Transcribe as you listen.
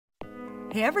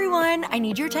Hey everyone, I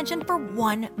need your attention for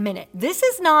 1 minute. This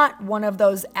is not one of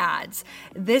those ads.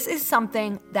 This is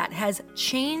something that has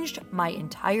changed my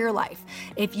entire life.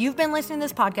 If you've been listening to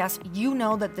this podcast, you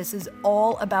know that this is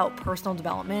all about personal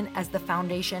development as the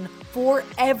foundation for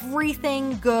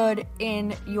everything good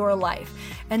in your life.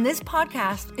 And this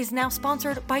podcast is now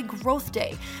sponsored by Growth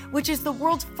Day, which is the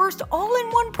world's first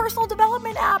all-in-one personal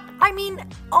development app. I mean,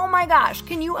 oh my gosh,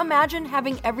 can you imagine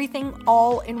having everything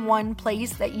all in one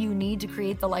place that you need to create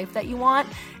the life that you want?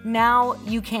 Now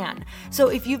you can. So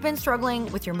if you've been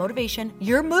struggling with your motivation,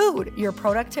 your mood, your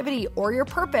productivity, or your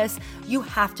purpose, you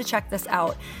have to check this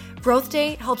out. Growth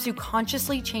Day helps you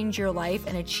consciously change your life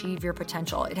and achieve your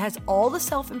potential. It has all the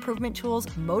self-improvement tools,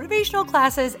 motivational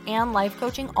classes, and life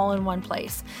coaching all in one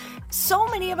place. So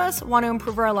many of us want to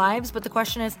improve our lives, but the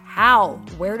question is how?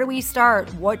 Where do we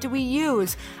start? What do we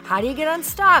use? How do you get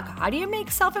unstuck? How do you make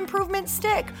self-improvement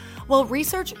stick? Well,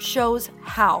 research shows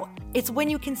how. It's when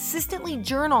you consistently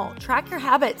journal, track your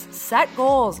habits, set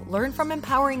goals, learn from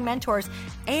empowering mentors,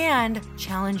 and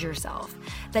challenge yourself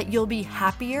that you'll be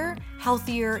happier,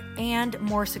 healthier, and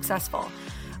more successful.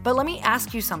 But let me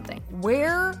ask you something.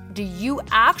 Where do you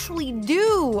actually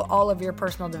do all of your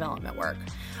personal development work?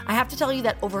 I have to tell you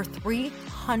that over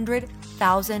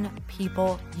 300,000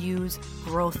 people use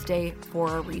Growth Day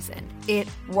for a reason. It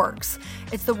works.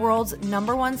 It's the world's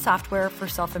 #1 software for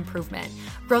self-improvement.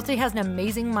 Growth Day has an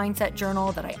amazing mindset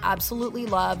journal that I absolutely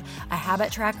love, a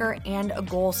habit tracker, and a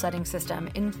goal-setting system.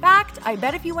 In fact, I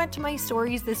bet if you went to my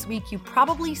stories this week, you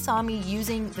probably saw me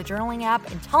using the journaling app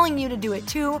and telling you to do it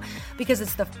too, because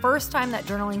it's the first time that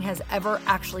journaling has ever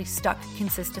actually stuck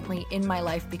consistently in my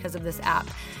life because of this app.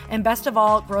 And best of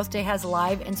all, Growth Day has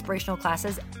live inspirational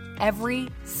classes every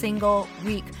single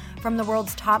week from the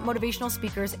world's top motivational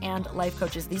speakers and life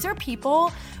coaches. These are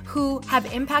people who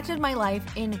have impacted my life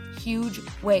in huge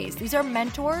ways. These are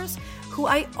mentors who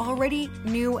I already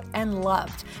knew and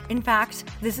loved. In fact,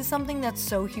 this is something that's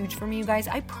so huge for me, you guys.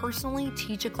 I personally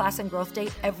teach a class in Growth Day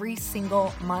every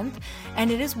single month,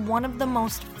 and it is one of the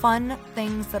most fun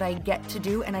things that I get to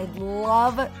do, and I'd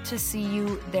love to see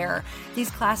you there.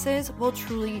 These classes will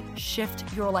truly shift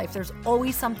your life. There's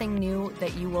always something new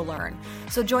that you will learn.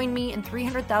 So join me and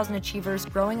 300,000 achievers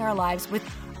growing our lives with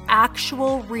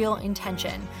actual real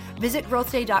intention. Visit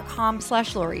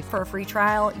growthday.com/Lori for a free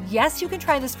trial. Yes, you can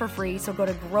try this for free. So go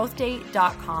to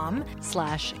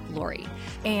growthday.com/Lori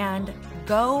and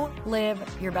go live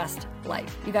your best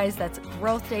life. You guys, that's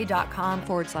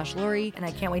growthday.com/Lori. And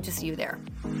I can't wait to see you there.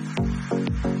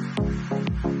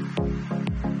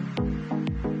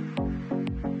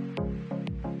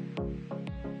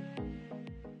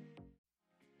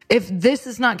 If this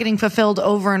is not getting fulfilled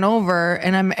over and over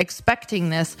and I'm expecting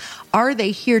this, are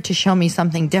they here to show me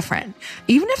something different?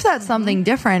 Even if that something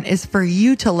different is for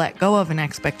you to let go of an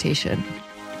expectation.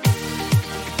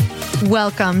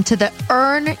 Welcome to the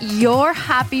Earn Your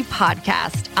Happy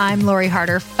podcast. I'm Lori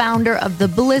Harder, founder of The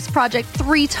Bliss Project,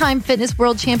 3-time fitness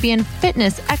world champion,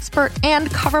 fitness expert,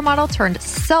 and cover model turned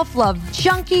self-love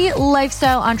junkie,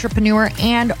 lifestyle entrepreneur,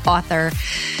 and author.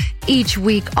 Each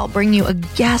week, I'll bring you a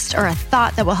guest or a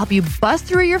thought that will help you bust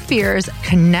through your fears,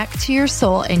 connect to your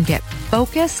soul, and get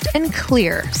focused and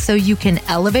clear so you can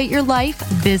elevate your life,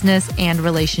 business, and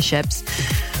relationships.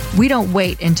 We don't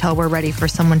wait until we're ready for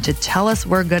someone to tell us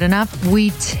we're good enough.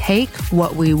 We take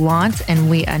what we want and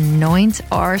we anoint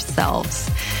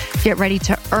ourselves. Get ready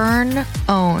to earn,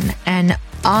 own, and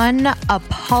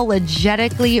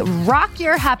unapologetically rock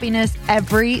your happiness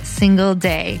every single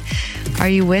day. Are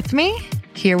you with me?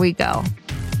 Here we go.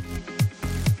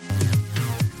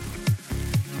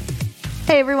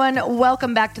 Hey everyone,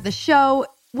 welcome back to the show.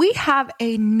 We have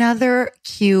another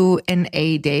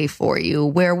Q&A day for you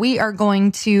where we are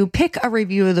going to pick a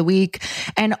review of the week,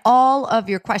 and all of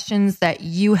your questions that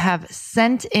you have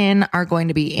sent in are going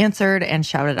to be answered and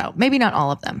shouted out. Maybe not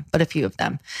all of them, but a few of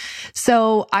them.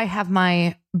 So I have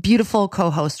my beautiful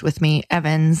co-host with me,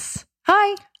 Evans.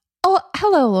 Hi. Oh,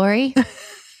 hello, Lori.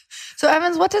 So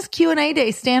Evans, what does Q&A Day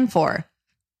stand for?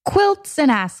 Quilts and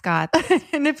ascots.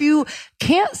 And if you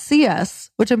can't see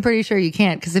us, which I'm pretty sure you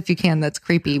can't, because if you can, that's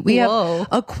creepy. We have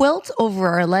a quilt over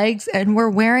our legs and we're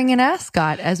wearing an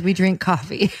ascot as we drink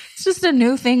coffee. It's just a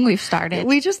new thing we've started.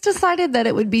 We just decided that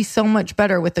it would be so much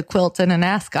better with a quilt and an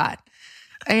ascot.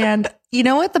 And you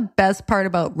know what the best part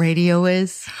about radio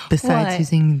is, besides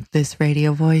using this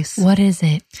radio voice? What is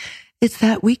it? It's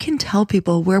that we can tell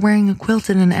people we're wearing a quilt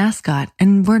and an ascot,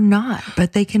 and we're not,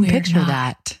 but they can picture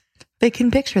that. They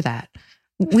can picture that.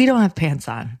 We don't have pants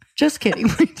on. Just kidding.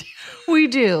 We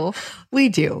do. We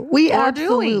do. We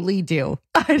absolutely do.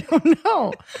 I don't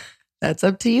know. That's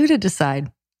up to you to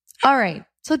decide. All right.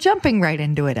 So jumping right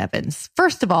into it, Evans.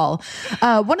 First of all,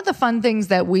 one of the fun things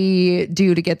that we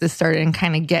do to get this started and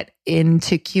kind of get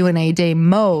into Q&A day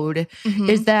mode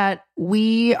is that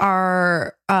we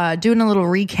are doing a little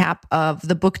recap of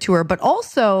the book tour, but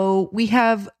also we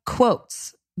have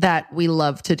quotes that we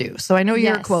love to do. So I know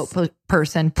you're a quote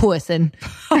person, Puss-in.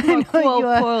 I'm a quote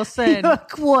person. You're a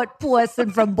quote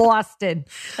person from Boston.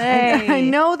 Hey. I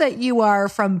know that you are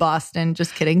from Boston.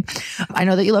 Just kidding. I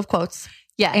know that you love quotes.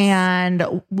 Yes.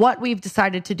 And what we've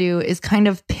decided to do is kind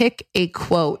of pick a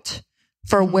quote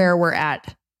for where we're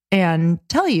at and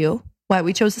tell you why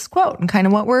we chose this quote and kind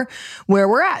of where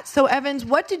we're at. So Evans,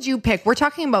 what did you pick? We're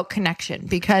talking about connection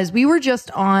because we were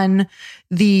just on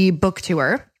the book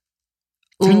tour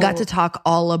and got to talk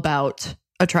all about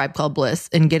A Tribe Called Bliss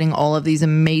and getting all of these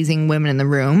amazing women in the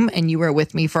room. And you were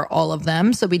with me for all of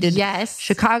them. So we did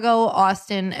Chicago,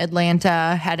 Austin,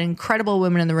 Atlanta, had incredible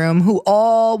women in the room who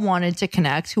all wanted to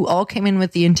connect, who all came in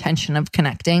with the intention of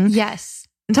connecting. Yes.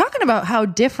 And talking about how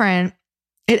different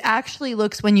it actually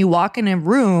looks when you walk in a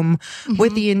room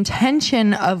with the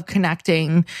intention of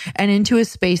connecting and into a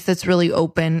space that's really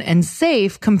open and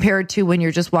safe compared to when you're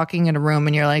just walking in a room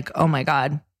and you're like, oh my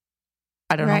God,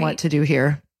 I don't know what to do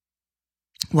here.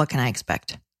 What can I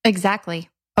expect? Exactly.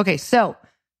 Okay, so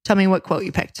tell me what quote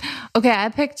you picked. Okay, I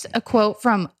picked a quote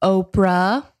from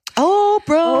Oprah.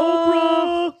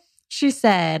 Oprah. She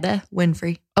said,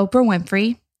 Oprah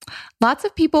Winfrey, lots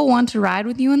of people want to ride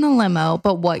with you in the limo,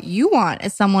 but what you want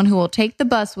is someone who will take the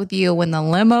bus with you when the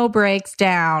limo breaks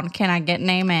down. Can I get an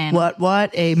amen?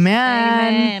 What?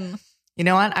 Amen. Amen. You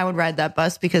know what? I would ride that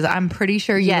bus because I'm pretty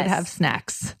sure you would have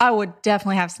snacks. I would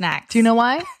definitely have snacks. Do you know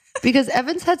why? Because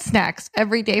Evans had snacks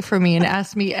every day for me and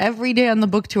asked me every day on the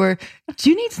book tour, do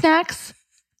you need snacks?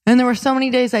 And there were so many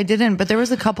days I didn't, but there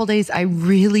was a couple days I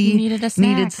really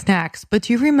needed snacks. But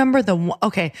do you remember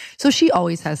okay, so she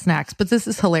always has snacks, but this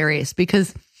is hilarious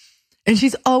because, and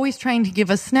she's always trying to give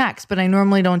us snacks, but I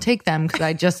normally don't take them because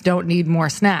I just don't need more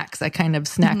snacks. I kind of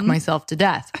snack myself to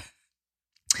death.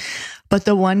 But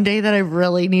the one day that I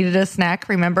really needed a snack,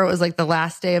 remember it was like the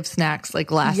last day of snacks, like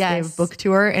last day of book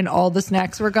tour, and all the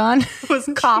snacks were gone. It was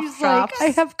cough drops. Like,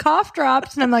 I have cough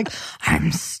drops. And I'm like,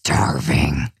 I'm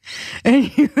starving.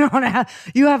 And you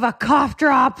have a cough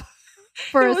drop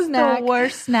for a snack. It was the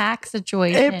worst snack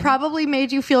situation. It probably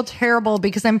made you feel terrible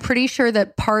because I'm pretty sure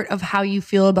that part of how you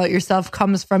feel about yourself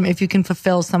comes from if you can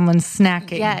fulfill someone's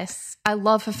snacking. Yes. I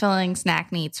love fulfilling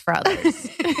snack needs for others.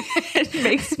 It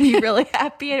makes me really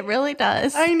happy. It really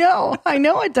does. I know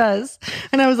it does.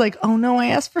 And I was like, oh no, I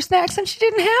asked for snacks and she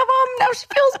didn't have them. Now she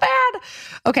feels bad.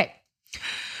 Okay.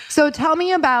 So tell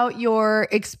me about your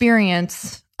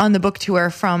experience on the book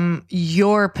tour from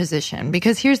your position,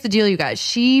 because here's the deal, you guys.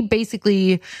 She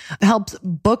basically helps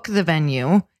book the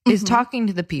venue, is talking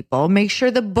to the people, make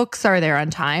sure the books are there on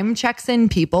time, checks in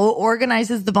people,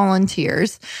 organizes the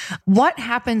volunteers. What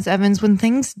happens, Evans, when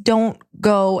things don't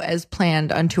go as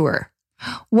planned on tour?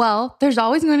 Well, there's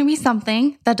always going to be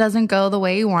something that doesn't go the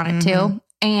way you want it to.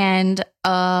 And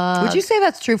would you say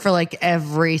that's true for like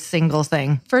every single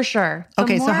thing? For sure.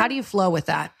 Okay, so how do you flow with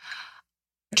that?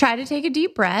 Try to take a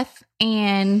deep breath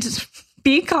and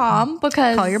be calm,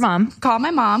 because call your mom. Call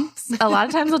my mom. A lot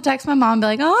of times I'll text my mom and be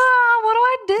like, what do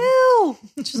I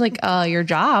do? She's like, your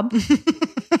job.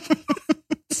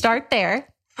 Start there.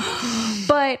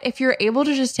 But if you're able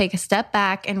to just take a step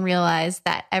back and realize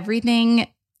that everything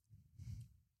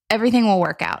will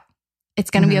work out.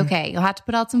 It's going to be okay. You'll have to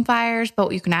put out some fires,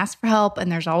 but you can ask for help, and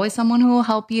there's always someone who will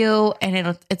help you,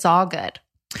 and it's all good.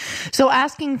 So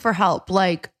asking for help,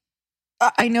 like,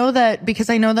 I know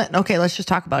that, okay, let's just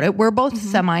talk about it. We're both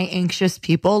semi-anxious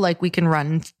people. Like, we can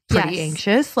run pretty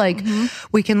anxious. Like,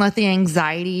 we can let the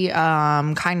anxiety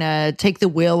kind of take the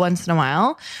wheel once in a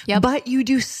while. Yep. But you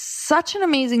do such an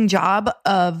amazing job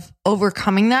of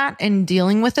overcoming that and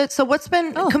dealing with it. So what's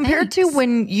been, compared to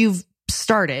when you've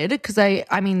started, because I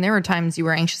mean, there were times you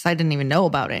were anxious, I didn't even know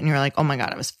about it, and you're like, oh my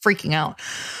God, I was freaking out.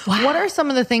 Wow. What are some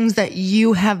of the things that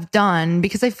you have done?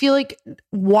 Because I feel like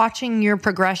watching your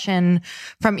progression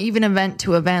from even event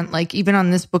to event, like even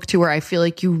on this book tour, I feel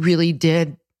like you really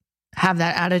did have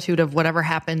that attitude of whatever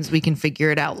happens, we can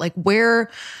figure it out. Like, where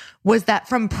was that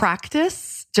from?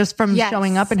 Practice? Just from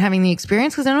showing up and having the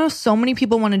experience? Because I know so many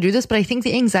people want to do this, but I think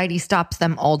the anxiety stops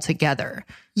them altogether.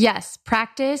 Yes,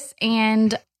 practice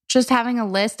and just having a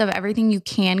list of everything you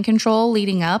can control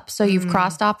leading up. So you've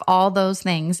crossed off all those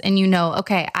things and you know,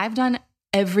 okay, I've done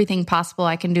everything possible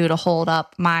I can do to hold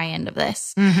up my end of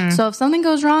this. So if something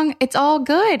goes wrong, it's all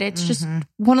good. It's just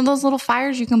one of those little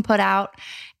fires you can put out.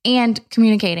 And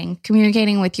communicating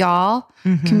with y'all,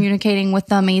 communicating with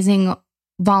the amazing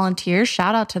volunteers.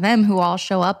 Shout out to them who all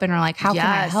show up and are like, how can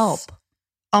I help?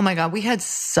 Oh my God, we had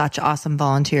such awesome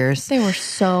volunteers. They were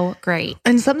so great.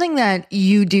 And something that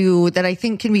you do that I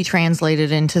think can be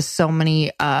translated into so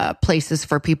many places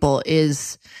for people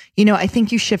is, you know, I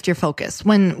think you shift your focus.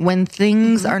 When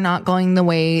things are not going the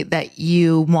way that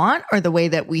you want or the way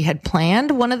that we had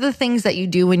planned, one of the things that you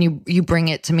do when you bring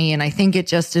it to me, and I think it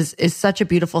just is such a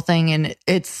beautiful thing, and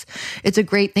it's a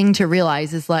great thing to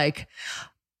realize, is like,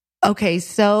 okay,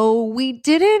 so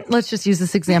let's just use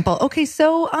this example. Okay,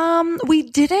 so we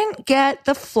didn't get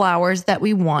the flowers that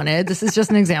we wanted. This is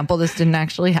just an example. This didn't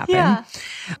actually happen. Yeah.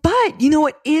 But you know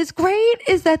what is great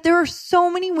is that there are so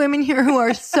many women here who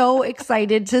are so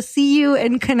excited to see you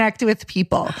and connect with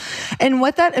people. And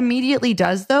what that immediately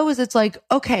does though is it's like,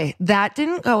 okay, that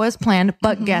didn't go as planned,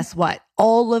 but guess what?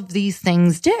 All of these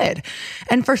things did.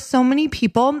 And for so many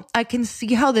people, I can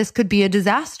see how this could be a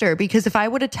disaster, because if I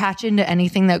would attach into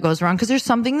anything that goes wrong, because there's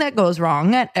something that goes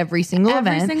wrong at every single event.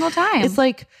 Every single time. It's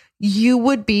like you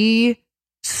would be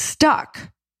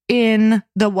stuck in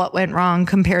the what went wrong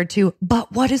compared to,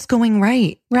 but what is going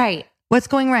right? Right. What's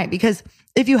going right? Because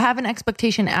if you have an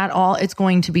expectation at all, it's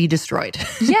going to be destroyed.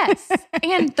 Yes.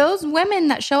 And those women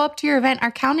that show up to your event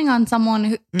are counting on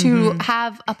someone to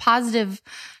have a positive,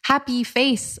 happy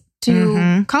face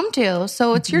to come to.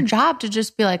 So it's your job to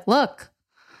just be like, look,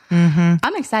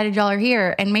 I'm excited y'all are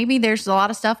here. And maybe there's a lot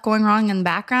of stuff going wrong in the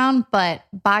background, but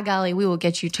by golly, we will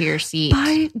get you to your seat.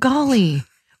 By golly,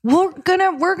 we're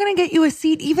gonna get you a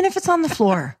seat, even if it's on the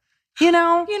floor. You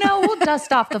know, we'll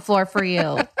dust off the floor for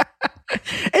you.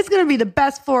 It's going to be the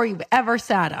best floor you've ever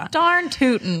sat on. Darn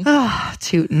tootin'. Oh,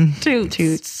 tootin'.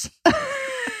 Toots.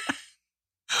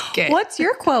 Okay. What's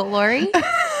your quote, Lori?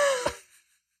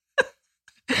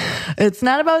 It's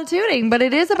not about tooting, but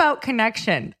it is about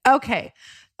connection. Okay.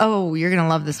 Oh, you're going to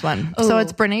love this one. So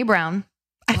it's Brené Brown.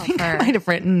 I think I might have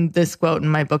written this quote in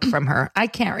my book from her. I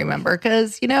can't remember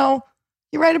because, you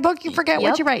write a book, you forget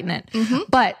what you write in it.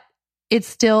 But it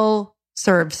still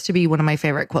serves to be one of my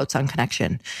favorite quotes on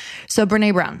connection. So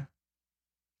Brené Brown,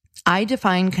 I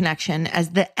define connection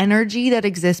as the energy that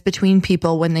exists between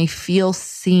people when they feel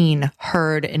seen,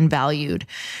 heard, and valued,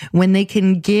 when they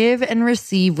can give and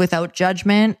receive without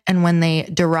judgment, and when they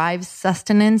derive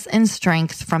sustenance and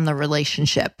strength from the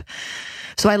relationship.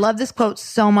 So I love this quote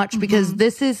so much because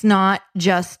this is not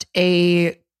just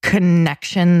a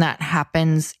connection that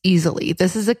happens easily.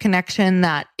 This is a connection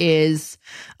that is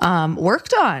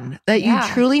worked on, that you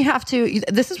truly have to.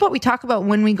 This is what we talk about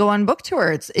when we go on book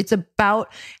tour. It's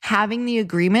about having the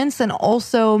agreements, and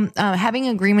also having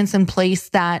agreements in place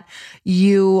that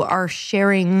you are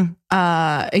sharing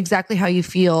exactly how you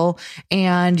feel,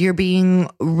 and you're being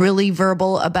really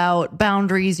verbal about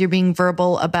boundaries. You're being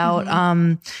verbal about,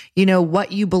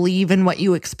 what you believe and what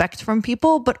you expect from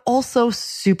people, but also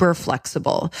super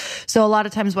flexible. So a lot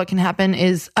of times what can happen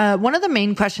is, one of the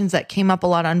main questions that came up a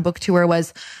lot on book tour was,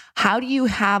 how do you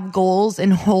have goals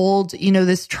and hold,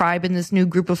 this tribe and this new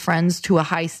group of friends to a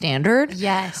high standard?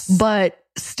 Yes. But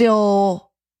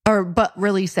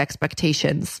release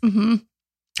expectations.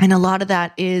 And a lot of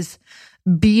that is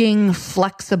being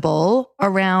flexible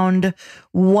around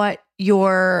what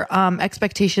your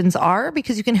expectations are,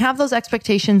 because you can have those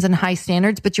expectations and high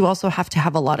standards, but you also have to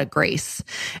have a lot of grace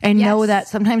and know that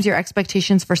sometimes your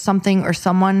expectations for something or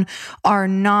someone are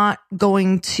not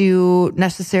going to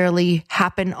necessarily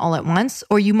happen all at once,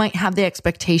 or you might have the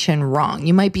expectation wrong.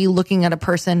 You might be looking at a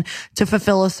person to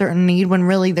fulfill a certain need when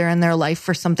really they're in their life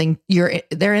for something.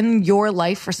 They're in your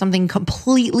life for something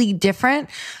completely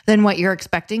different than what you're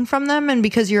expecting from them. And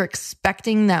because you're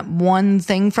expecting that one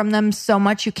thing from them so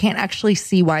much, you can't actually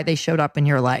see why they showed up in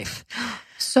your life.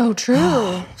 So true.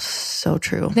 Oh, so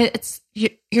true.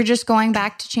 You're just going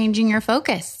back to changing your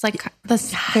focus. It's like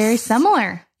this very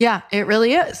similar. Yeah, it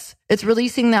really is. It's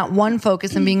releasing that one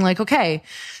focus and being like, okay,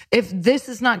 if this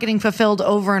is not getting fulfilled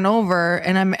over and over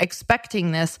and I'm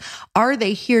expecting this, are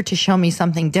they here to show me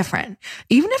something different?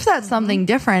 Even if that something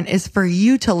different is for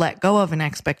you to let go of an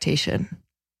expectation.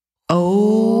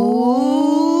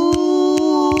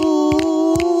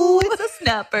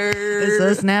 It's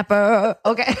a snapper.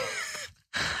 Okay.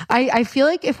 I feel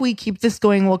like if we keep this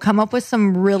going, we'll come up with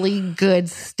some really good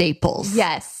staples.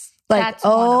 Yes. Like, that's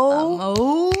one of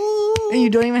them. And you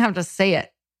don't even have to say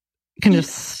it. You can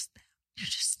just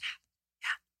snap.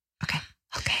 Yeah.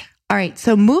 Okay. All right.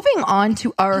 So moving on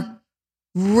to our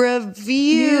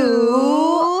review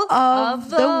of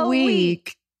the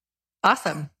week.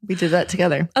 Awesome. We did that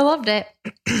together. I loved it.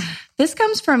 This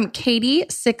comes from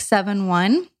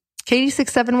Katie671.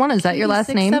 Katie671, is that your last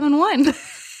name? 671.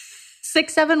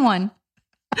 671.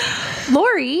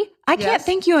 Lori, I can't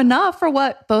thank you enough for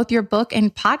what both your book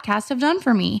and podcast have done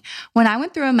for me. When I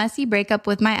went through a messy breakup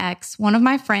with my ex, one of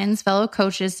my friends, fellow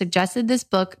coaches, suggested this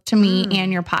book to me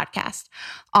and your podcast.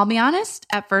 I'll be honest,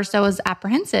 at first I was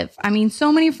apprehensive. I mean,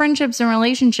 so many friendships and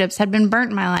relationships had been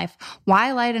burnt in my life.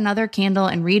 Why light another candle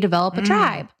and redevelop a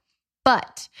tribe?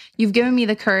 But you've given me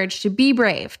the courage to be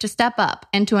brave, to step up,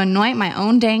 and to anoint my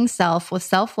own dang self with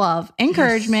self-love,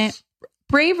 encouragement,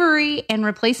 bravery, and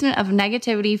replacement of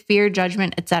negativity, fear,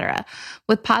 judgment, etc.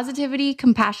 With positivity,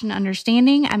 compassion,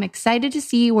 understanding, I'm excited to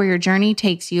see where your journey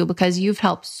takes you because you've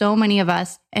helped so many of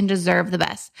us and deserve the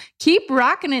best. Keep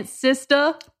rocking it,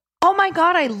 sister. Oh my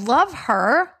God, I love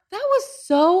her. That was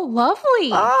so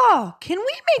lovely. Oh, can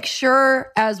we make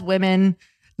sure as women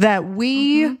that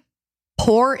we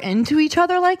pour into each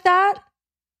other like that?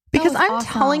 Because I'm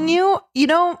telling you,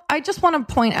 I just want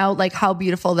to point out like how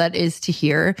beautiful that is to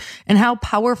hear and how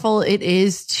powerful it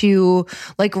is to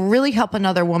like really help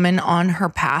another woman on her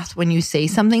path when you say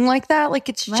something like that. Like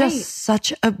it's just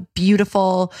such a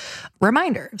beautiful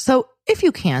reminder. So if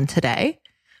you can today,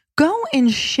 go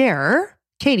and share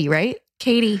Katie, right?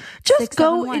 Katie. Just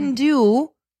go and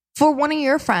do for one of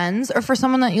your friends or for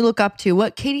someone that you look up to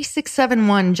what Katie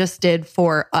 671 just did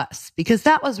for us, because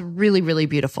that was really, really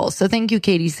beautiful. So thank you,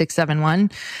 Katie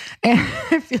 671. And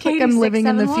I feel Katie like I'm living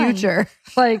in the future.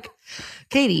 Like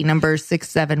Katie number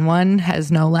 671 has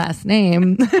no last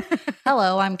name.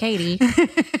 Hello, I'm Katie.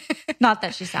 Not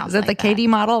that she sounds Is that like the Katie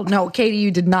model? No, Katie,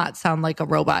 you did not sound like a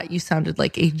robot. You sounded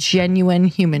like a genuine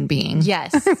human being.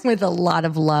 Yes. With a lot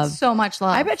of love. So much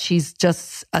love. I bet she's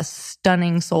just a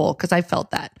stunning soul because I felt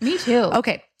that. Me too.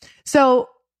 Okay. So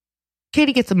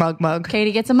Katie gets a mug.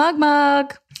 Katie gets a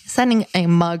mug. Sending a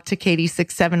mug to Katie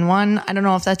 671. I don't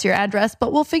know if that's your address,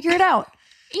 but we'll figure it out.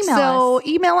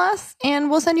 Email us and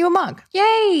we'll send you a mug.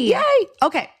 Yay.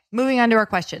 Okay. Moving on to our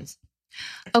questions.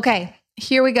 Okay.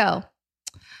 Here we go.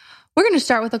 We're going to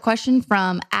start with a question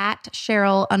from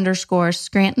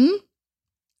 @Cheryl_Scranton.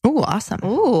 Ooh, awesome.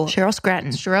 Ooh. Cheryl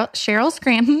Scranton. Cheryl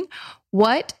Scranton.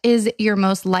 What is your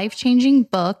most life-changing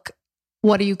book?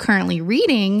 What are you currently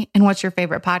reading? And what's your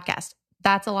favorite podcast?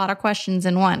 That's a lot of questions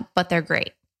in one, but they're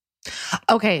great.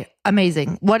 Okay,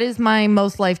 amazing. What is my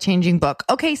most life-changing book?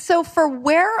 Okay, so for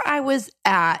where I was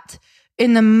at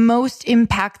in the most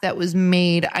impact that was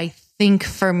made, I think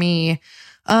for me,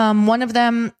 one of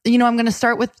them, I'm going to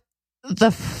start with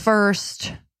the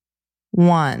first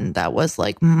one that was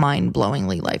like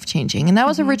mind-blowingly life-changing. And that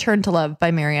was A Return to Love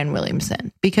by Marianne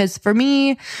Williamson. Because for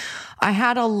me, I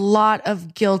had a lot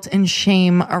of guilt and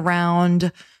shame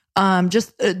around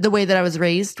just the way that I was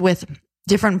raised with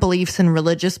different beliefs and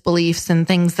religious beliefs and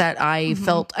things that I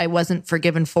felt I wasn't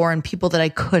forgiven for and people that I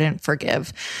couldn't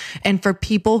forgive. And for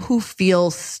people who feel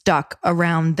stuck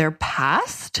around their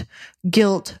past,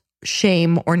 guilt,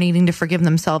 shame, or needing to forgive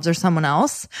themselves or someone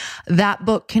else, that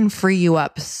book can free you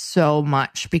up so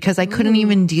much because I couldn't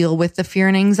even deal with the fear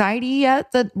and anxiety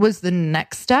yet. That was the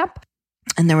next step.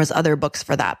 And there was other books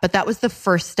for that. But that was the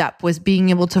first step, was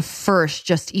being able to first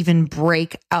just even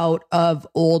break out of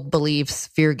old beliefs,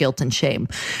 fear, guilt, and shame.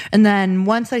 And then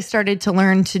once I started to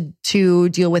learn to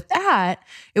deal with that,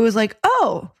 it was like,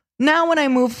 oh, now when I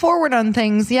move forward on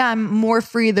things, I'm more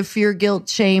free of the fear, guilt,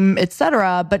 shame,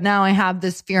 etc. But now I have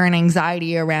this fear and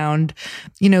anxiety around,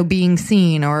 being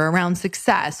seen or around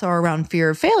success or around fear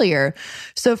of failure.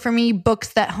 So for me,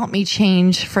 books that help me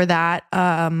change for that,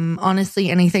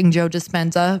 honestly, anything Joe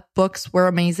Dispenza books were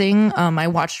amazing. I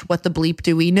watched What the Bleep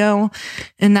Do We Know?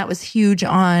 And that was huge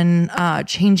on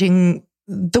changing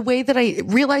the way that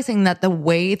realizing that the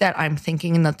way that I'm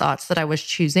thinking and the thoughts that I was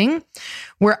choosing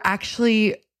were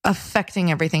actually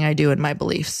affecting everything I do in my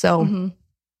beliefs. So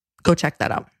go check that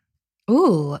out.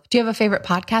 Ooh. Do you have a favorite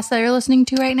podcast that you're listening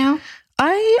to right now?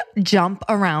 I jump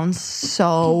around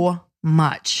so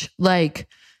much, like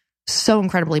so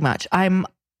incredibly much. I'm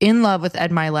in love with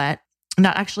Ed Milet.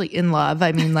 Not actually in love.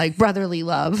 I mean like brotherly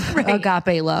love,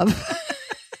 agape love.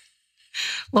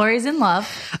 Lori's in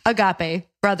love. Agape,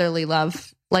 brotherly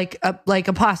love, like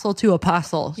apostle to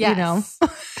apostle, Yes.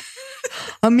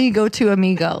 Amigo to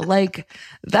amigo, like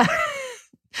that.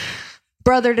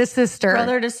 Brother to sister.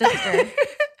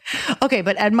 Okay,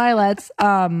 but Ed Milet's,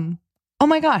 oh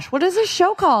my gosh, what is this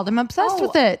show called? I'm obsessed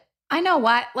with it. I know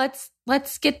what.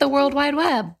 Let's get the World Wide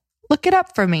Web. Look it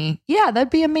up for me. Yeah,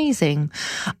 that'd be amazing.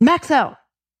 Max Out.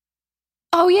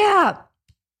 Oh yeah.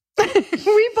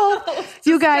 We both,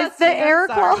 you guys, the air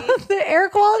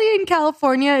quality in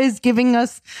California is giving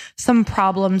us some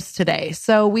problems today.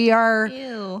 So we are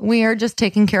just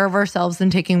taking care of ourselves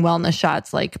and taking wellness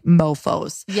shots like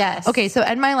mofos. Yes. Okay. So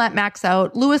Ed Milet, max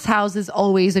out. Lewis Howes is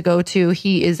always a go-to.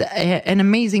 He is an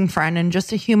amazing friend and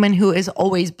just a human who is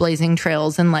always blazing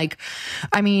trails.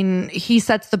 And he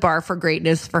sets the bar for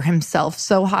greatness for himself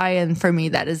so high. And for me,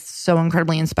 that is so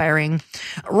incredibly inspiring.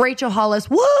 Rachel Hollis.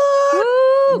 What?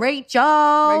 Woo!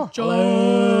 Rachel.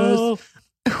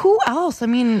 Who else?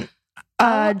 Jenna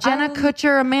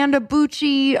Kutcher, Amanda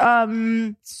Bucci.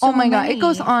 Oh my God. It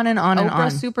goes on and on and on.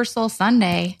 Oprah Super Soul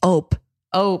Sunday.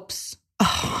 Opes.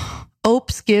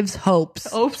 Opes gives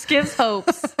hopes. Opes gives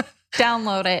hopes.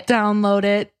 Download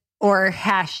it or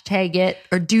hashtag it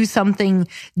or do something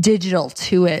digital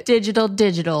to it. Digital.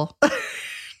 I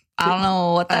don't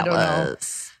know what that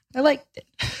was. I liked it.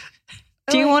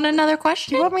 Do you want another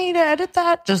question? Do you want me to edit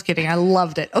that? Just kidding. I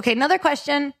loved it. Okay, another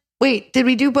question. Wait, did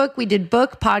we do book? We did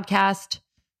book, podcast.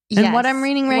 Yes. And what I'm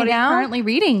reading now? What are you currently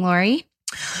reading, Lori?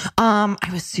 I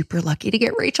was super lucky to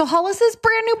get Rachel Hollis's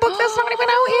brand new book that's not even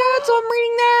out yet, so I'm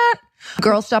reading that.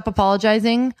 Girl, stop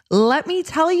apologizing. Let me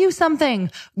tell you something.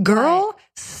 Girl,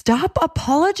 stop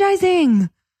apologizing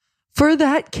for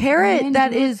that carrot.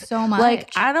 That is so much.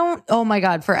 Oh my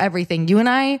God, for everything. You and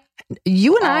I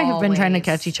have been trying to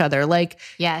catch each other.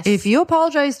 Yes. If you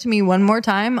apologize to me one more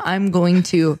time, I'm going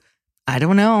to, I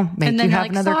don't know, make you have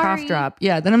another cough drop.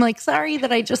 Yeah. Then I'm like, sorry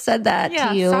that I just said that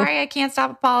to you. Sorry, I can't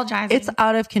stop apologizing. It's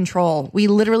out of control. We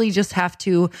literally just have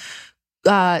to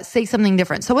say something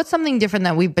different. So what's something different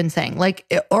that we've been saying?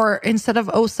 Or instead of,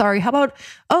 oh, sorry, how about,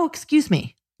 oh, excuse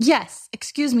me? Yes.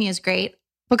 Excuse me is great.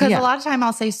 Because a lot of time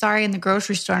I'll say sorry in the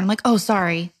grocery store. And I'm like, oh,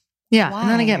 sorry. Yeah. Why? And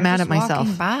then I get mad just at myself.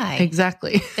 walking by.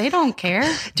 Exactly. They don't care.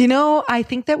 Do you know, I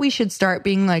think that we should start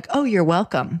being like, oh, you're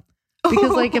welcome.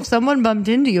 Because if someone bumped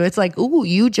into you, it's like, ooh,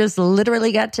 you just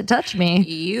literally got to touch me.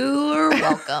 You're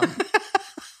welcome.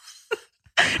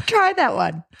 Try that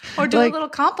one. Or do a little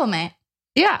compliment.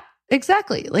 Yeah,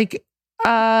 exactly. Nice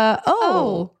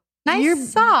your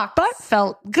socks. Butt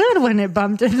felt good when it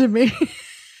bumped into me.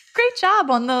 Great job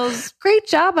on those. Great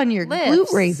job on your lifts.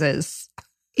 Glute raises.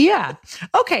 Yeah.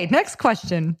 Okay. Next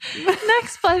question.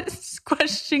 Next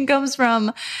question comes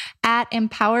from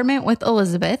 @Empowerment with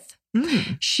Elizabeth.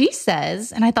 She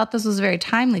says, and I thought this was a very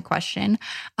timely question,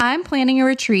 I'm planning a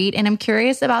retreat and I'm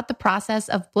curious about the process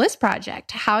of Bliss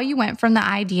Project, how you went from the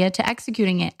idea to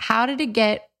executing it. How did it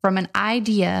get from an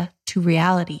idea to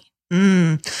reality?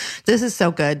 This is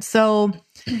so good. So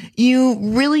you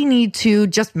really need to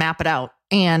just map it out.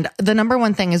 And the number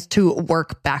one thing is to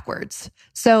work backwards.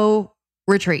 So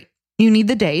retreat, you need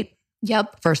the date.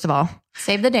 Yep. First of all,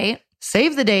 save the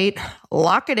date,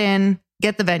 lock it in,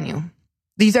 get the venue.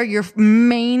 These are your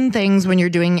main things when you're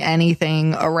doing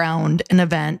anything around an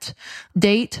event.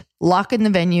 Date, lock in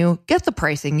the venue, get the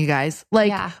pricing, you guys.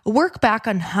 Work back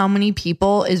on how many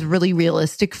people is really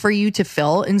realistic for you to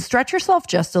fill and stretch yourself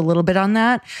just a little bit on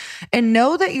that. And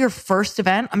know that your first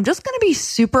event, I'm just going to be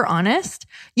super honest,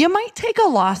 you might take a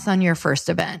loss on your first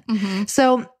event. Mm-hmm.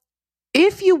 So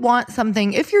if you want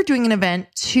something, if you're doing an event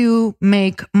to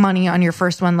make money on your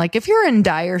first one, if you're in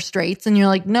dire straits and you're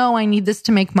like, no, I need this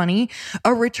to make money,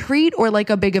 a retreat or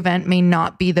a big event may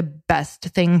not be the best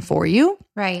thing for you.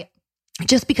 Right.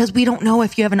 Just because we don't know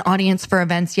if you have an audience for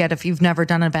events yet, if you've never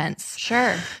done events.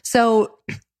 Sure. So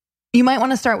you might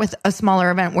want to start with a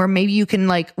smaller event where maybe you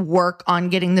can work on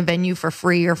getting the venue for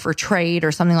free or for trade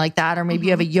or something like that. Or maybe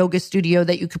you have a yoga studio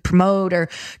that you could promote, or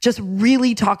just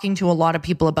really talking to a lot of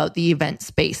people about the event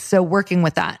space. So working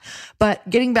with that. But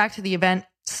getting back to the event,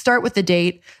 start with the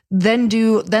date, then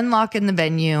lock in the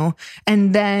venue,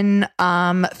 and then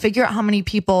figure out how many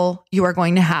people you are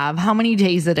going to have, how many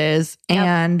days it is,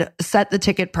 and set the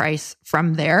ticket price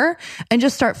from there and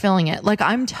just start filling it.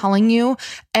 I'm telling you,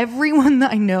 everyone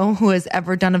that I know who has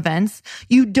ever done events,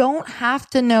 you don't have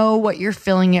to know what you're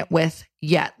filling it with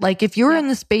yet. If you're in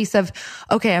the space of,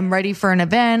 okay, I'm ready for an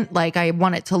event, I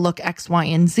want it to look X, Y,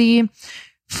 and Z.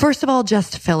 First of all,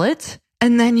 just fill it.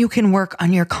 And then you can work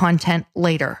on your content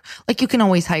later. You can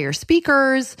always hire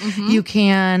speakers. Mm-hmm. You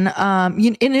can,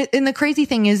 and the crazy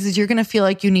thing is you're going to feel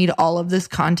like you need all of this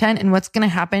content. And what's going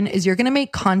to happen is you're going to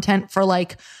make content for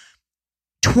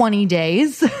 20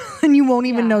 days and you won't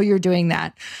even know you're doing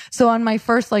that. So on my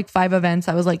first 5 events,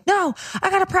 I was like, no,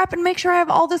 I got to prep and make sure I have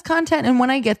all this content. And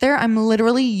when I get there, I'm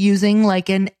literally using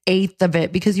an eighth of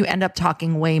it because you end up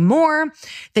talking way more.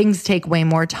 Things take way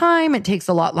more time. It takes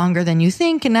a lot longer than you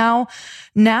think. And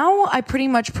now I pretty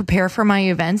much prepare for my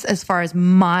events as far as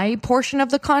my portion of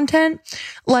the content.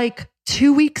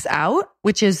 2 weeks out,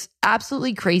 which is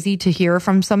absolutely crazy to hear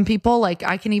from some people. Like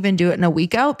I can even do it in a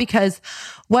week out, because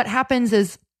what happens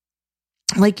is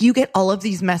like you get all of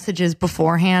these messages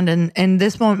beforehand, and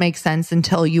this won't make sense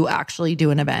until you actually do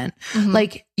an event.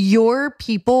 Like your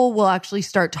people will actually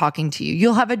start talking to you.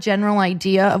 You'll have a general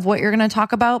idea of what you're going to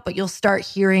talk about, but you'll start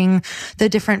hearing the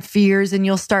different fears, and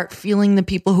you'll start feeling the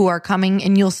people who are coming,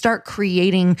 and you'll start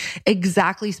creating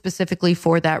exactly specifically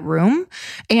for that room.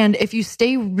 And if you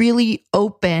stay really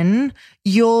open,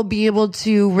 you'll be able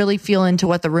to really feel into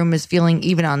what the room is feeling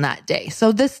even on that day.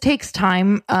 So this takes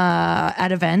time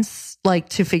at events, like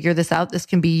to figure this out. This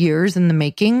can be years in the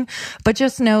making, but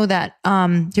just know that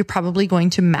you're probably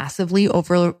going to massively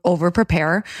over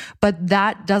prepare, but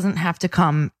that doesn't have to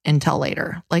come until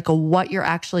later. Like what you're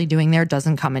actually doing there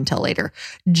doesn't come until later.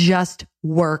 Just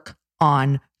work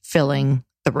on filling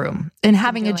the room and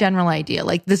having a general idea.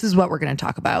 Like this is what we're going to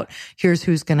talk about. Here's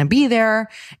who's going to be there,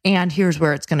 and here's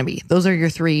where it's going to be. Those are your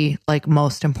 3 like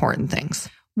most important things.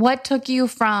 What took you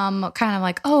from kind of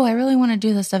like, oh, I really want to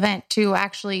do this event, to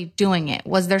actually doing it?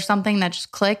 Was there something that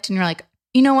just clicked and you're like,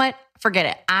 you know what? Forget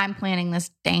it. I'm planning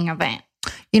this dang event.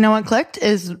 You know what clicked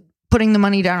is putting the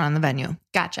money down on the venue.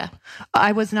 Gotcha.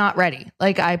 I was not ready.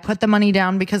 Like I put the money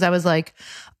down because I was like,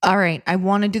 all right, I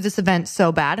want to do this event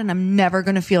so bad and I'm never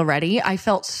going to feel ready. I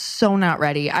felt so not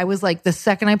ready. I was like, the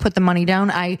second I put the money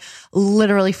down, I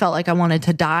literally felt like I wanted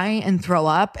to die and throw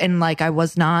up. And like, I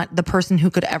was not the person who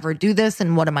could ever do this.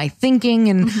 And what am I thinking?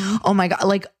 And oh my God,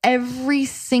 like every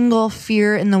single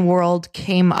fear in the world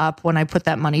came up when I put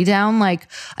that money down. Like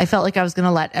I felt like I was going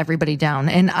to let everybody down.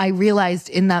 And I realized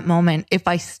in that moment, if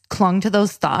I clung to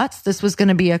those thoughts, this was going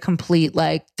to be a complete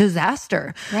like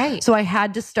disaster. Right. So I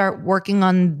had to start working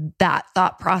on that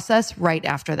thought process right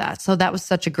after that. So that was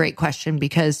such a great question,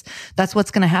 because that's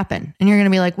what's going to happen. And you're going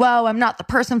to be like, whoa, I'm not the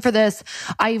person for this.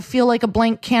 I feel like a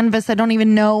blank canvas. I don't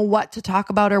even know what to talk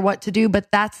about or what to do, but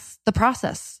that's the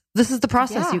process. This is the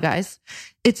process, you guys.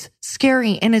 It's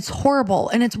scary and it's horrible.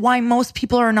 And it's why most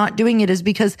people are not doing it, is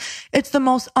because it's the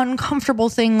most uncomfortable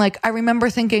thing. Like I remember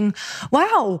thinking,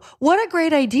 wow, what a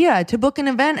great idea to book an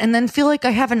event and then feel like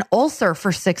I have an ulcer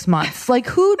for 6 months. Like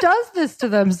who does this to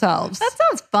themselves? That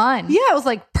sounds fun. Yeah, it was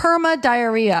like perma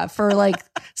diarrhea for like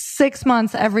 6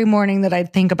 months every morning that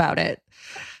I'd think about it.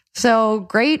 So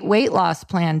great weight loss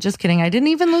plan. Just kidding. I didn't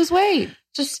even lose weight.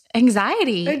 Just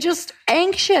anxiety. I'm just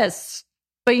anxious.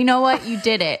 But you know what? You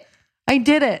did it. I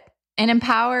did it. And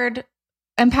empowerment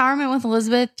with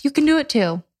Elizabeth, you can do it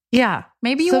too. Yeah.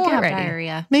 Maybe you won't have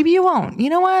diarrhea. Maybe you won't. You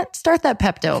know what? Start that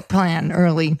Pepto plan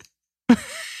early. All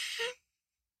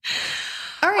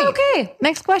right. Okay.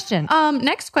 Next question.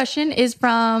 Next question is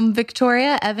from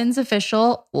Victoria Evans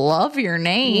Official. Love your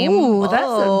name. Ooh,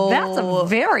 that's a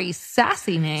very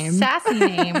sassy name. Sassy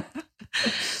name.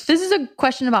 This is a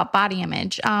question about body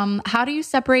image. How do you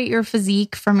separate your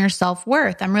physique from your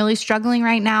self-worth? I'm really struggling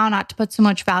right now not to put so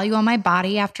much value on my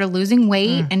body after losing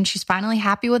weight, and she's finally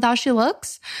happy with how she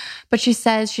looks. But she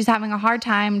says she's having a hard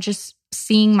time just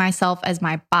seeing myself as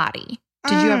my body.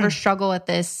 Did you ever struggle with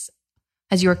this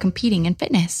as you were competing in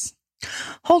fitness?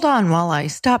 Hold on while I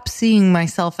stop seeing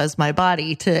myself as my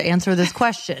body to answer this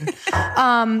question.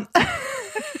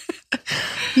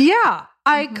 Yeah.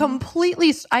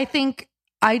 I think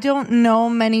I don't know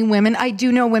many women. I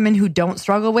do know women who don't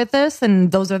struggle with this.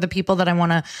 And those are the people that I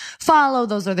want to follow.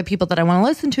 Those are the people that I want to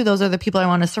listen to. Those are the people I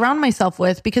want to surround myself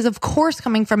with. Because of course,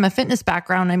 coming from a fitness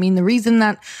background, I mean, the reason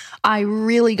that I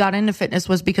really got into fitness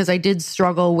was because I did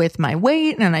struggle with my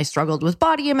weight and I struggled with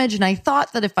body image. And I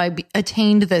thought that if I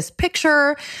attained this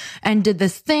picture and did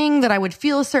this thing that I would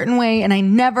feel a certain way. And I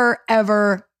never,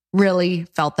 ever really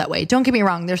felt that way. Don't get me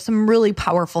wrong. There's some really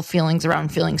powerful feelings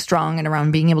around feeling strong and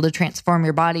around being able to transform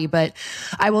your body. But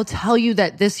I will tell you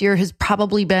that this year has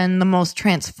probably been the most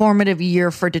transformative year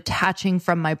for detaching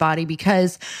from my body,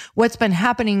 because what's been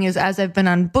happening is as I've been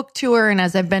on book tour and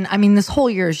as I've been, I mean, this whole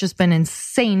year has just been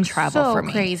insane travel for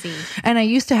me. Crazy. And I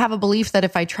used to have a belief that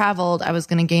if I traveled, I was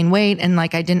going to gain weight and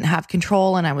like I didn't have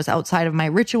control and I was outside of my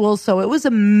rituals. So it was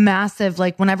a massive,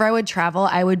 like whenever I would travel,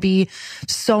 I would be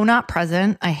so not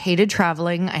present. I hated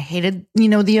traveling. I hated,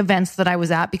 the events that I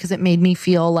was at because it made me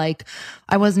feel like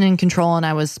I wasn't in control and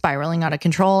I was spiraling out of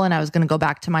control and I was going to go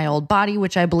back to my old body,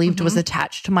 which I believed was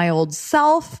attached to my old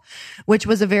self, which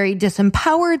was a very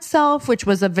disempowered self, which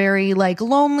was a very like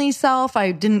lonely self.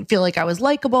 I didn't feel like I was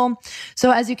likable. So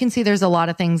as you can see, there's a lot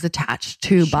of things attached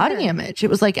to body image. It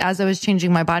was like, as I was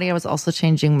changing my body, I was also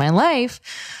changing my life.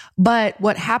 But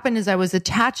what happened is I was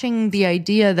attaching the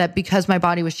idea that because my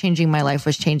body was changing, my life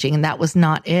was changing. And that was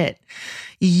not it.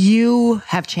 You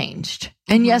have changed.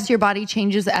 And yes, your body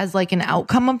changes as like an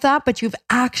outcome of that, but you've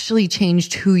actually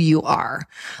changed who you are,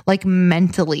 like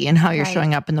mentally and how you're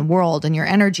showing up in the world and your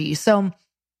energy. So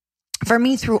for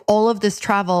me, through all of this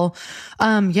travel,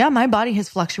 my body has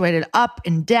fluctuated up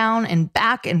and down and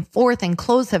back and forth, and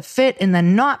clothes have fit and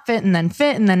then not fit and then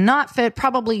fit and then not fit,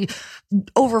 probably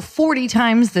over 40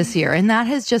 times this year. And that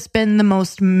has just been the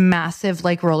most massive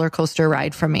like roller coaster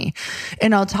ride for me.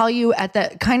 And I'll tell you at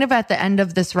the end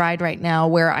of this ride right now,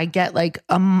 where I get like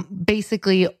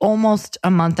basically almost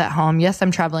a month at home. Yes, I'm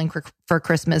traveling for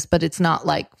Christmas, but it's not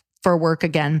like for work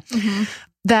again.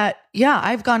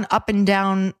 I've gone up and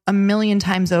down a million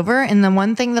times over. And the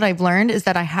one thing that I've learned is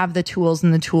that I have the tools,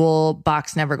 and the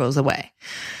toolbox never goes away.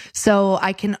 So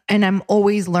I'm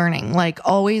always learning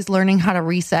how to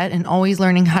reset and always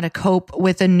learning how to cope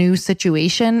with a new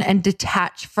situation and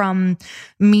detach from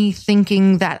me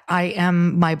thinking that I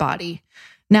am my body.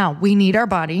 Now, we need our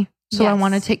body. So I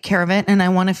want to take care of it, and I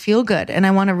want to feel good, and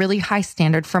I want a really high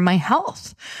standard for my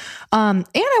health. And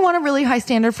I want a really high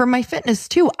standard for my fitness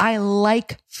too. I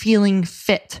like feeling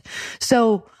fit.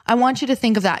 So I want you to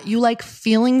think of that. You like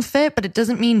feeling fit, but it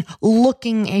doesn't mean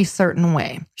looking a certain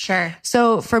way. Sure.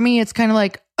 So for me, it's kind of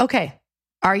like, okay,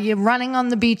 are you running on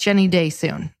the beach any day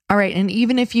soon? All right. And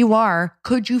even if you are,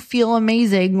 could you feel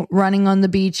amazing running on the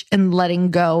beach and letting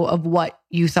go of what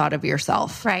you thought of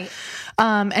yourself? Right.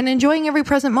 And enjoying every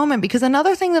present moment. Because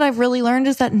another thing that I've really learned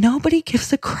is that nobody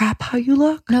gives a crap how you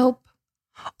look. Nope.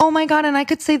 Oh my God. And I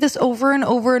could say this over and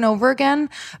over and over again,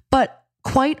 but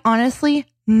quite honestly,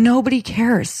 nobody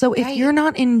cares. So if you're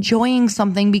not enjoying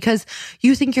something because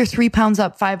you think you're 3 pounds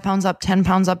up, 5 pounds up, 10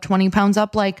 pounds up, 20 pounds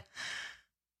up, like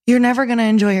you're never going to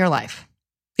enjoy your life.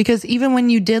 Because even when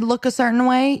you did look a certain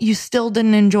way, you still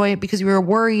didn't enjoy it because you were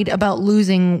worried about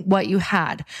losing what you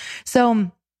had.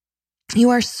 So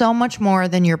you are so much more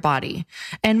than your body.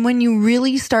 And when you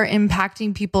really start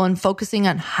impacting people and focusing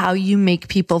on how you make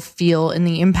people feel and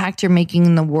the impact you're making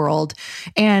in the world,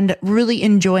 and really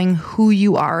enjoying who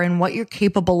you are and what you're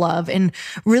capable of, and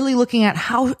really looking at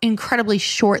how incredibly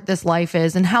short this life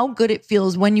is and how good it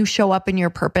feels when you show up in your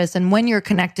purpose and when you're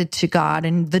connected to God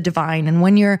and the divine and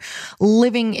when you're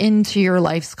living into your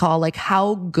life's call, like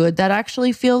how good that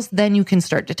actually feels, then you can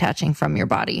start detaching from your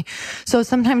body. So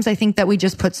sometimes I think that we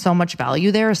just put so much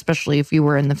value there, especially if you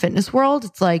were in the fitness world.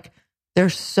 It's like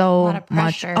there's so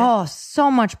much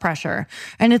pressure.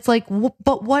 And it's like,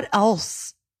 but what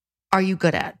else are you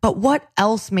good at? But what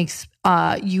else makes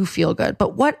you feel good?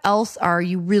 But what else are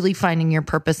you really finding your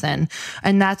purpose in?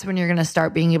 And that's when you're going to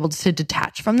start being able to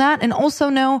detach from that, and also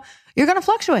know you're going to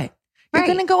fluctuate. You're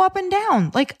going to go up and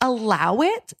down. Like, allow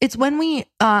it. It's when we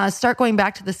start going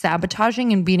back to the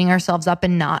sabotaging and beating ourselves up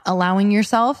and not allowing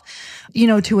yourself,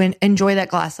 to enjoy that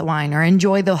glass of wine or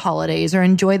enjoy the holidays or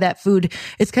enjoy that food.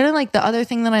 It's kind of like the other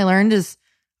thing that I learned is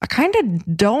I kind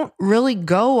of don't really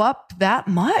go up that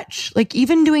much. Like,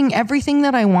 even doing everything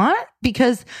that I want,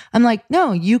 because I'm like,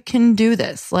 no, you can do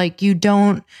this. Like, you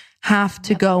don't have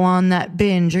to go on that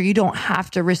binge, or you don't have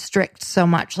to restrict so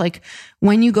much. Like,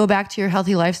 when you go back to your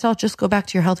healthy lifestyle, just go back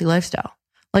to your healthy lifestyle.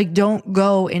 Like, don't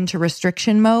go into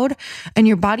restriction mode, and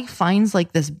your body finds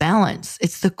like this balance.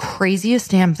 It's the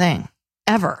craziest damn thing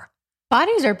ever.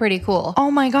 Bodies are pretty cool. Oh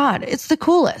my God. It's the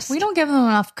coolest. We don't give them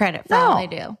enough credit for all they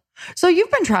do. So you've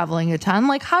been traveling a ton.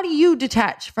 Like, how do you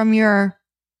detach from your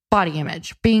body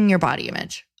image, being your body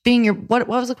image, being your, what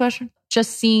was the question?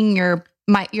 Just seeing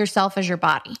yourself as your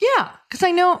body. Yeah. Because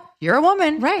I know you're a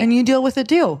woman, right? And you deal with it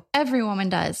too. Every woman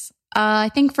does. I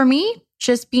think for me,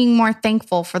 just being more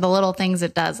thankful for the little things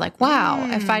it does. Like, wow,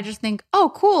 if I just think,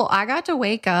 oh, cool, I got to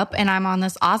wake up and I'm on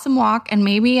this awesome walk, and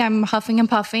maybe I'm huffing and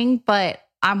puffing, but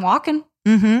I'm walking.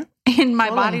 Mm-hmm. And my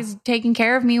body's taking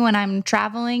care of me when I'm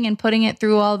traveling and putting it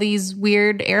through all these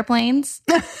weird airplanes.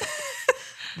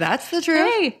 That's the truth.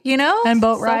 Hey, and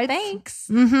boat rides. Thanks.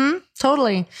 Mm-hmm.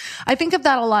 Totally. I think of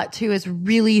that a lot too, is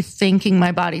really thanking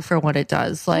my body for what it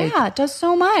does. Like, yeah, it does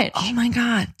so much. Oh my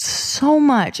God, so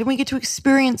much. And we get to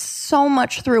experience so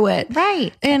much through it.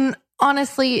 Right. And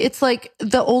honestly, it's like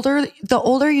the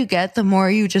older you get, the more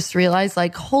you just realize,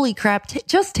 like, holy crap,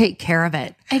 just take care of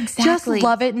it. Exactly. Just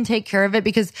love it and take care of it.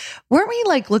 Because weren't we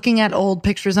like looking at old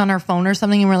pictures on our phone or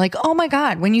something, and we're like, oh my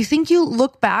God, when you think you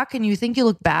look back and you think you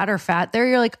look bad or fat there,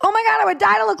 you're like, oh my God, I would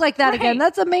die to look like that again.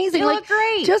 That's amazing. You like, look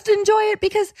great. Just enjoy it,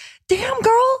 because damn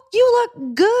girl, you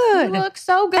look good. You look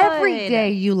so good. Every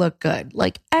day you look good.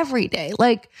 Like, every day.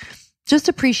 Like, just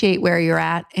appreciate where you're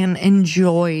at and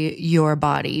enjoy your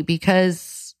body,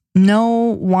 because no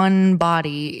one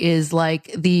body is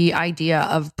like the idea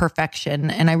of perfection.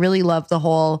 And I really love the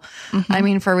whole, I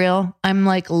mean, for real, I'm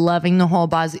like loving the whole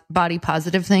body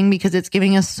positive thing because it's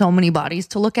giving us so many bodies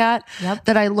to look at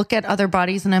that I look at other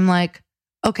bodies and I'm like,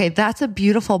 okay, that's a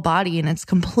beautiful body and it's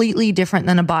completely different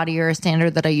than a body or a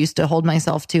standard that I used to hold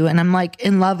myself to. And I'm like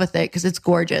in love with it because it's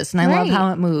gorgeous and I love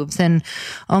how it moves. And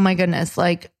oh my goodness,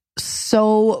 like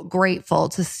so grateful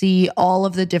to see all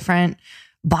of the different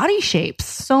body shapes.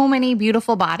 So many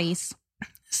beautiful bodies.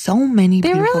 So many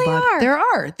beautiful really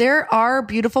bodies. There are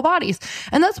beautiful bodies.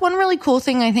 And that's one really cool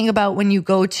thing I think about when you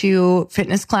go to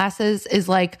fitness classes is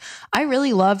like, I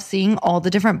really love seeing all the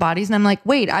different bodies. And I'm like,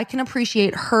 wait, I can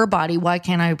appreciate her body. Why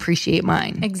can't I appreciate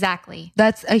mine? Exactly.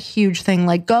 That's a huge thing.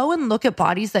 Like go and look at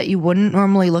bodies that you wouldn't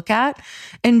normally look at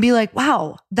and be like,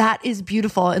 wow, that is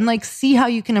beautiful. And like see how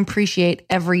you can appreciate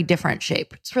every different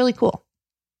shape. It's really cool.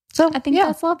 So I think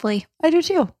that's lovely. I do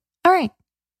too. All right.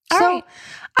 All right.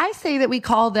 I say that we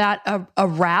call that a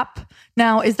wrap.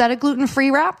 Now, is that a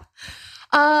gluten-free wrap?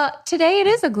 Today it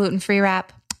is a gluten-free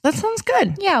wrap. That sounds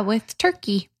good. Yeah, with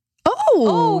turkey.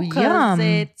 Oh, yum.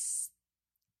 It's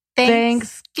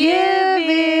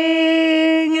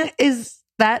Thanksgiving. Is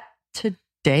that today?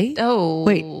 Oh.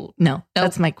 Wait, no,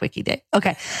 that's my quickie day.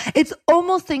 Okay. It's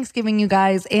almost Thanksgiving, you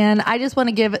guys. And I just want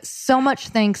to give so much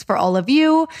thanks for all of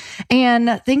you.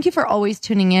 And thank you for always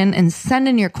tuning in and send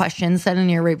in your questions, send in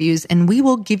your reviews, and we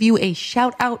will give you a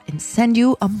shout out and send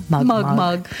you a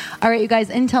mug. All right, you guys,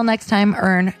 until next time,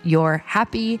 earn your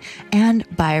happy. And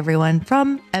bye, everyone,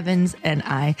 from Evans and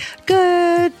I.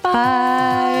 Goodbye.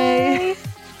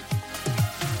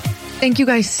 Thank you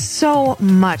guys so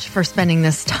much for spending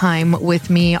this time with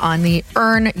me on the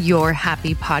Earn Your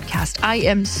Happy podcast. I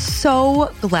am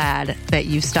so glad that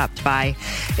you stopped by.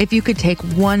 If you could take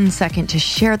 1 second to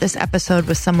share this episode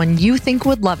with someone you think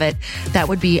would love it, that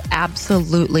would be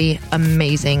absolutely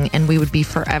amazing, and we would be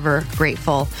forever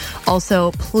grateful. Also,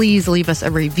 please leave us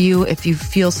a review if you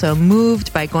feel so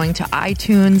moved by going to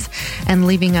iTunes and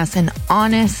leaving us an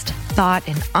honest thought,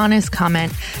 an honest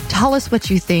comment. Tell us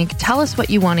what you think. Tell us what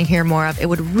you want to hear more of. It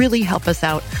would really help us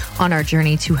out on our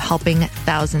journey to helping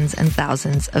thousands and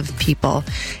thousands of people.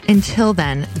 Until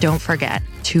then, don't forget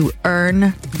to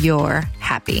earn your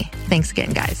happy. Thanks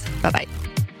again, guys. Bye-bye.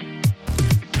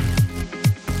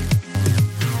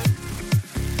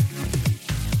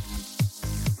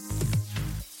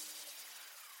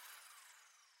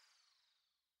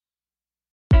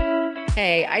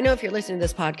 Hey, I know if you're listening to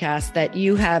this podcast that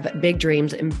you have big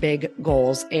dreams and big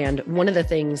goals. And one of the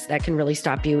things that can really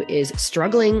stop you is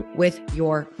struggling with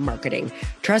your marketing.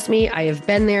 Trust me, I have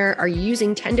been there. Are you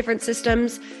using 10 different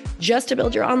systems just to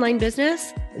build your online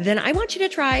business? Then I want you to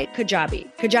try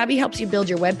Kajabi. Kajabi helps you build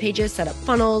your web pages, set up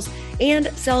funnels, and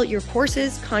sell your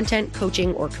courses, content,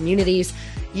 coaching, or communities.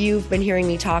 You've been hearing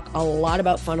me talk a lot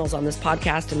about funnels on this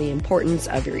podcast and the importance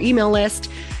of your email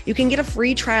list. You can get a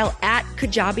free trial at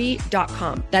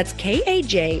kajabi.com. That's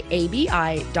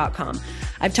Kajabi.com.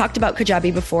 I've talked about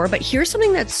Kajabi before, but here's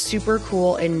something that's super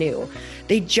cool and new.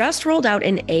 They just rolled out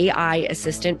an AI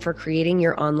assistant for creating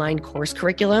your online course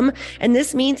curriculum. And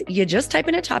this means you just type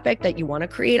in a topic that you want to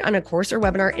create on a course or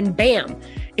webinar and bam,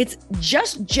 it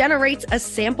just generates a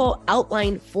sample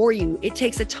outline for you. It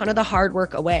takes a ton of the hard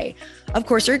work away. Of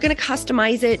course, you're going to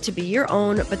customize it to be your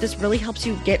own, but this really helps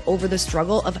you get over the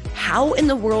struggle of how in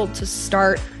the world to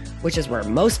start, which is where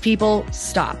most people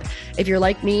stop. If you're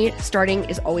like me, starting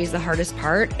is always the hardest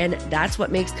part, and that's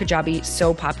what makes Kajabi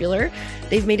so popular.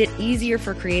 They've made it easier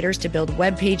for creators to build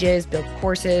web pages, build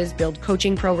courses, build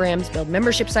coaching programs, build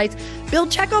membership sites, build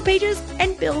checkout pages,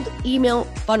 and build email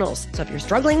funnels. So if you're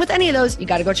struggling with any of those, you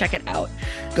got to go check it out.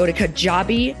 Go to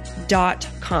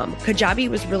Kajabi.com. Kajabi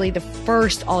was really the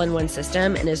first all-in-one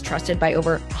system and is trusted by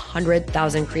over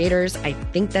 100,000 creators. I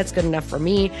think that's good enough for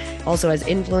me. Also has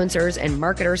influencers and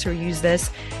marketers who use this.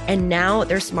 And now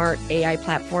their smart AI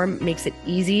platform makes it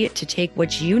easy to take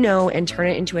what you know and turn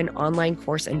it into an online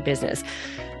course and business.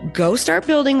 Go start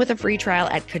building with a free trial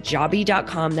at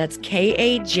Kajabi.com. That's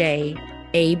Kajabi.com.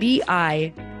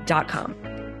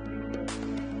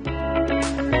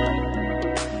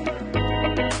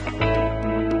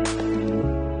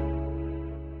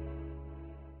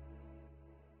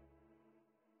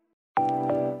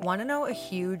 Want to know a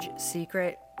huge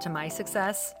secret to my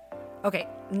success? Okay,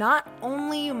 not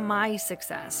only my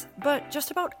success, but just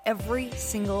about every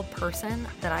single person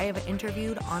that I have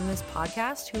interviewed on this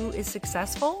podcast who is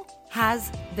successful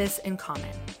has this in common.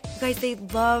 You guys, they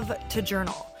love to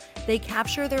journal. They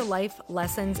capture their life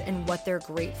lessons and what they're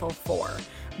grateful for.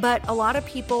 But a lot of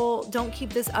people don't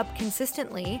keep this up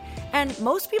consistently, and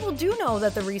most people do know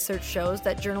that the research shows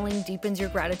that journaling deepens your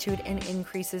gratitude and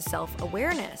increases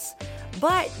self-awareness.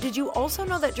 But did you also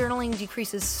know that journaling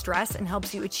decreases stress and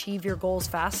helps you achieve your goals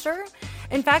faster?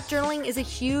 In fact, journaling is a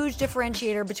huge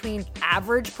differentiator between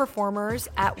average performers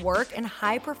at work and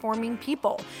high-performing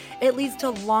people. It leads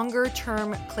to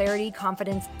longer-term clarity,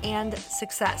 confidence, and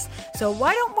success. So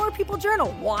why don't more people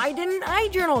journal? Why didn't I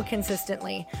journal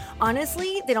consistently?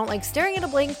 Honestly, they don't like staring at a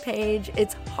blank page.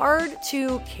 It's hard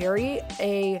to carry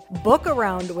a book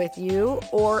around with you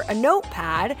or a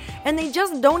notepad, and they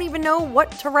just don't even know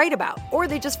what to write about, or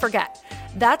they just forget.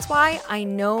 That's why I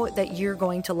know that you're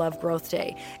going to love Growth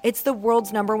Day. It's the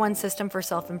world's #1 system for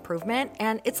self-improvement,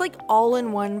 and it's like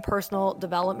all-in-one personal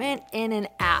development in an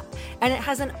app. And it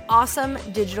has an awesome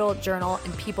digital journal,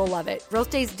 and people love it. Growth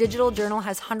Day's digital journal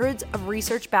has hundreds of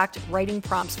research-backed writing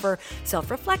prompts for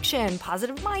self-reflection,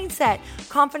 positive mindset,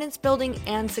 confidence building,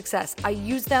 and success. I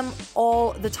use them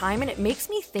all the time, and it makes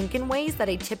me think in ways that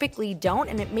I typically don't,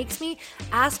 and it makes me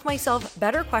ask myself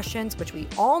better questions, which we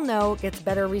all know gets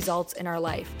better results in our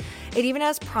life. It even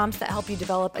has prompts that help you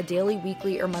develop a daily,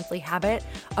 weekly, or monthly habit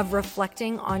of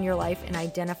reflecting on your life and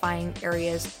identifying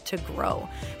areas to grow.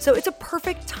 So it's a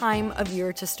perfect time of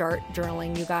year to start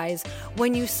journaling, you guys.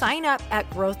 When you sign up at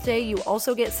Growth Day, you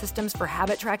also get systems for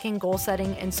habit tracking, goal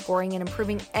setting, and scoring, and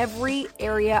improving every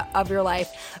area of your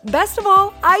life. Best of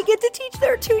all, I get to teach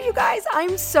there too, you guys.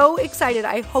 I'm so excited.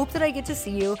 I hope that I get to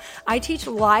see you. I teach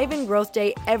live in Growth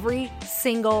Day every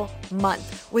single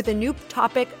month with a new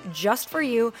topic just for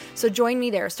you. So join me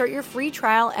there. Start your free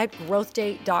trial at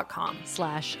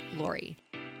growthday.com/Lori.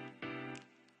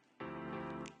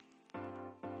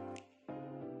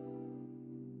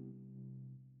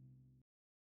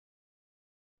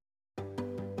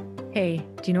 Hey,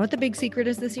 do you know what the big secret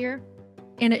is this year?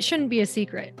 And it shouldn't be a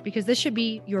secret because this should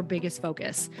be your biggest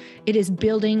focus. It is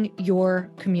building your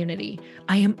community.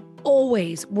 I am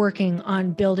always working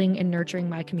on building and nurturing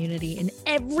my community, and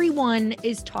everyone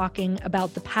is talking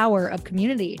about the power of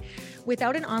community.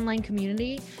 Without an online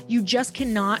community, you just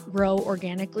cannot grow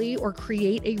organically or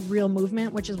create a real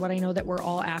movement, which is what I know that we're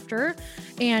all after.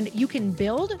 And you can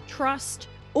build trust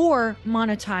or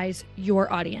monetize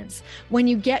your audience. When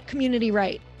you get community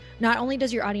right, not only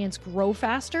does your audience grow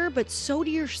faster, but so do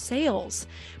your sales.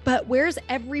 But where's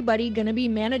everybody going to be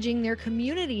managing their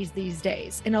communities these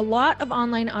days? And a lot of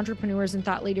online entrepreneurs and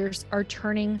thought leaders are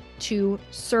turning to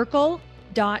Circle.so.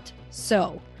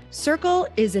 Circle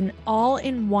is an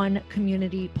all-in-one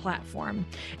community platform.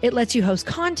 It lets you host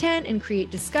content and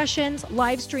create discussions,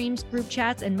 live streams, group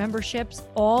chats, and memberships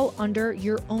all under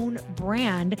your own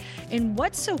brand. And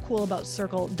what's so cool about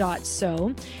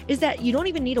Circle.so is that you don't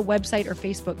even need a website or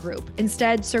Facebook group.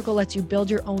 Instead, Circle lets you build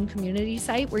your own community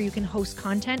site where you can host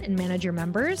content and manage your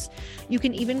members. You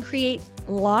can even create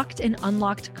locked and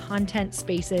unlocked content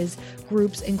spaces,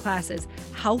 groups, and classes.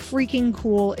 How freaking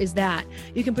cool is that?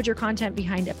 You can put your content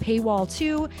behind a paywall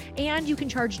too, and you can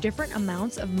charge different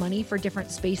amounts of money for different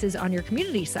spaces on your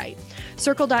community site.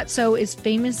 Circle.so is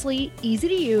famously easy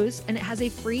to use, and it has a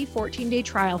free 14-day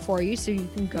trial for you, so you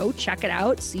can go check it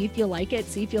out, see if you like it,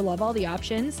 see if you love all the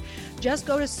options. Just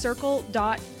go to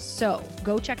Circle.so.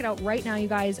 Go check it out right now, you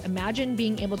guys. Imagine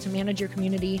being able to manage your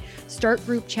community, start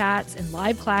group chats and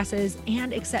live classes,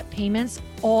 and accept payments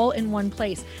all in one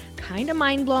place. Kind of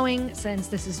mind-blowing since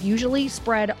this is usually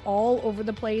spread all over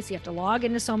the place. You have to log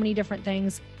into so many different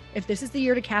things. If this is the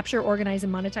year to capture, organize,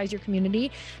 and monetize your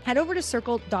community, head over to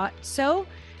Circle.so.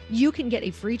 You can get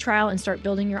a free trial and start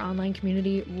building your online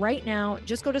community right now.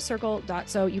 Just go to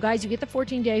Circle.so. You guys, you get the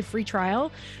 14-day free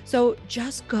trial. So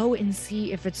just go and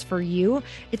see if it's for you.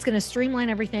 It's going to streamline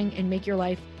everything and make your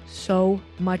life so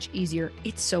much easier.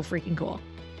 It's so freaking cool.